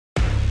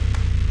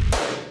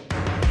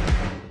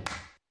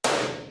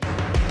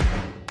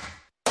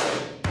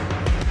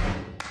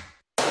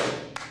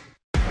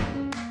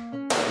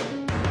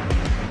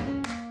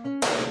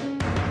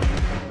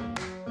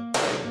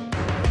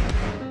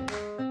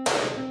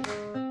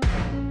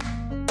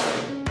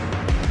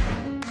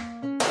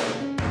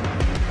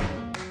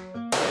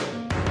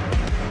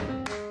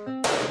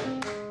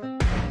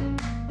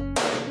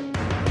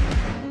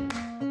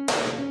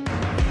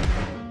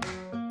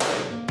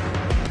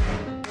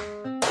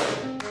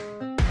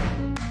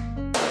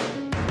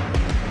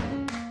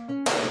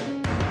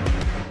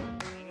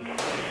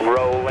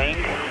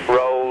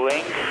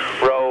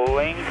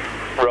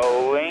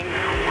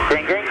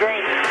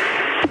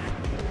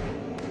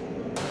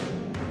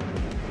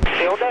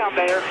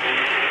down there.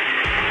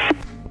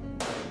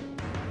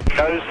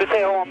 Nose to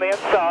tail on the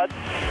inside.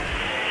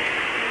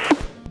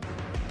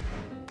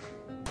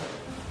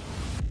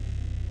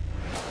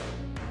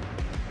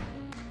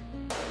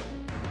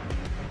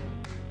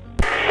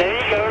 There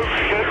you go.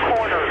 Good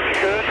corner.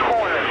 Good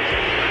corner.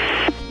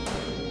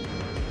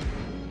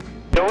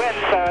 Go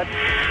inside.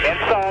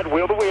 Inside,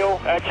 wheel to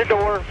wheel, at your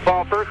door,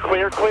 bumper,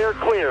 clear, clear,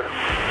 clear.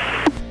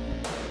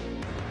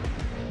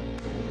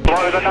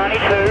 Below the 92.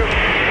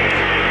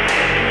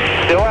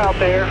 Still out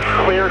there.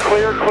 Clear,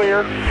 clear,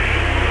 clear.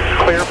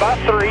 Clear by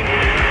 3.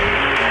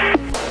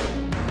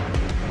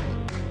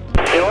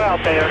 Still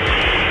out there.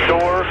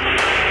 Door,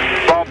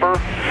 bumper,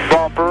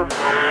 bumper,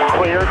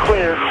 clear,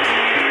 clear.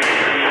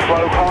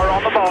 Slow car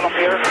on the bottom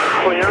here.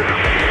 Clear.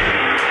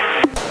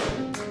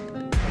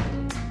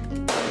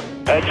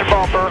 At your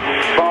bumper,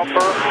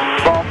 bumper,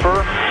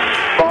 bumper,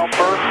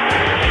 bumper,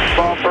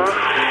 bumper,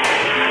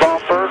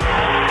 bumper.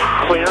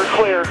 Clear,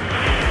 clear.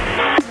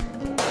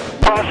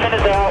 Caution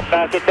is out.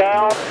 Back it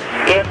down.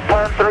 In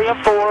turn 3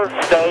 and 4.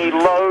 Stay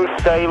low,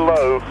 stay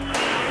low.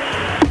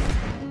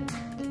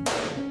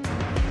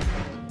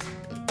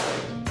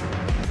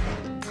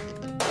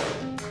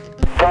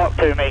 Talk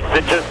to me. Is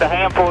it just a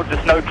handful,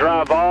 just no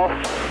drive off?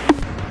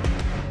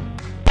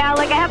 Yeah,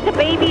 like I have to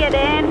baby it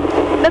in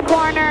the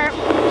corner,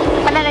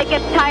 and then it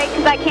gets tight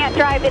because I can't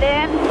drive it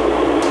in.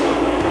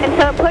 And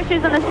so it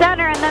pushes in the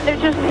center, and then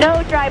there's just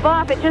no drive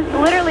off. It just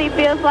literally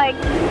feels like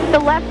the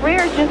left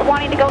rear is just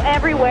wanting to go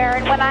everywhere.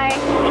 And when I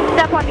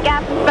step on the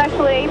gas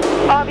especially,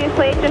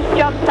 obviously it just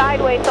jumps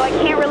sideways, so I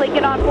can't really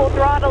get on full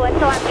throttle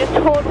until I'm just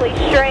totally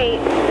straight.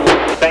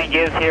 Thing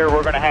is here,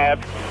 we're going to have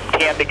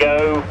 10 to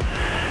go.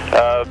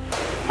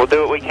 We'll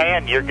do what we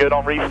can. You're good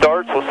on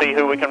restarts. We'll see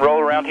who we can roll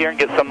around here and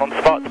get some on the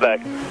spots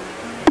back.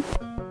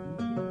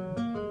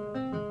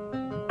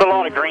 A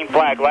lot of green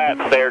flag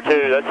laps there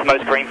too. That's the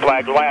most green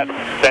flag laps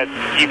that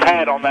you've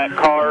had on that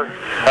car.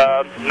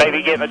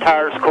 Maybe getting the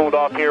tires cooled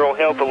off here will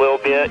help a little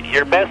bit.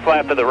 Your best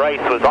lap of the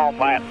race was on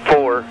lap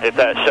 4, if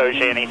that shows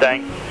you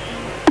anything.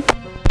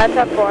 That's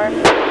up 4.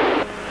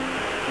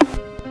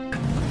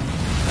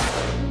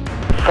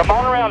 Come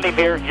on around him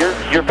here.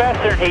 You're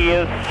faster than he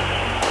is.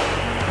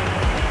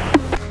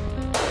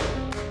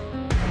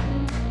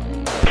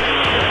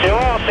 Still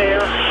out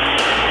there.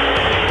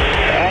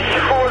 At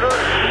your quarter.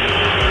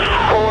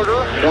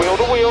 Quarter. Wheel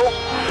to wheel.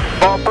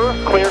 Bumper.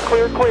 Clear,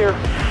 clear, clear.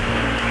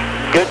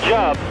 Good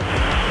job.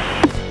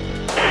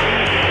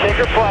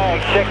 Checker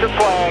flag. Checker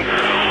flag.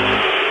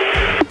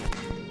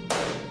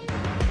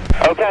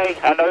 Okay,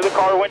 I know the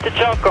car went to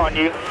junk on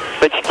you,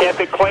 but you kept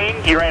it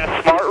clean. You ran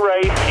a smart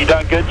race. You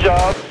done a good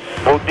job.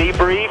 We'll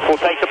debrief. We'll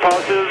take the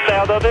positives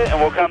out of it, and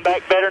we'll come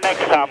back better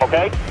next time,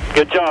 okay?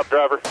 Good job,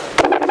 driver.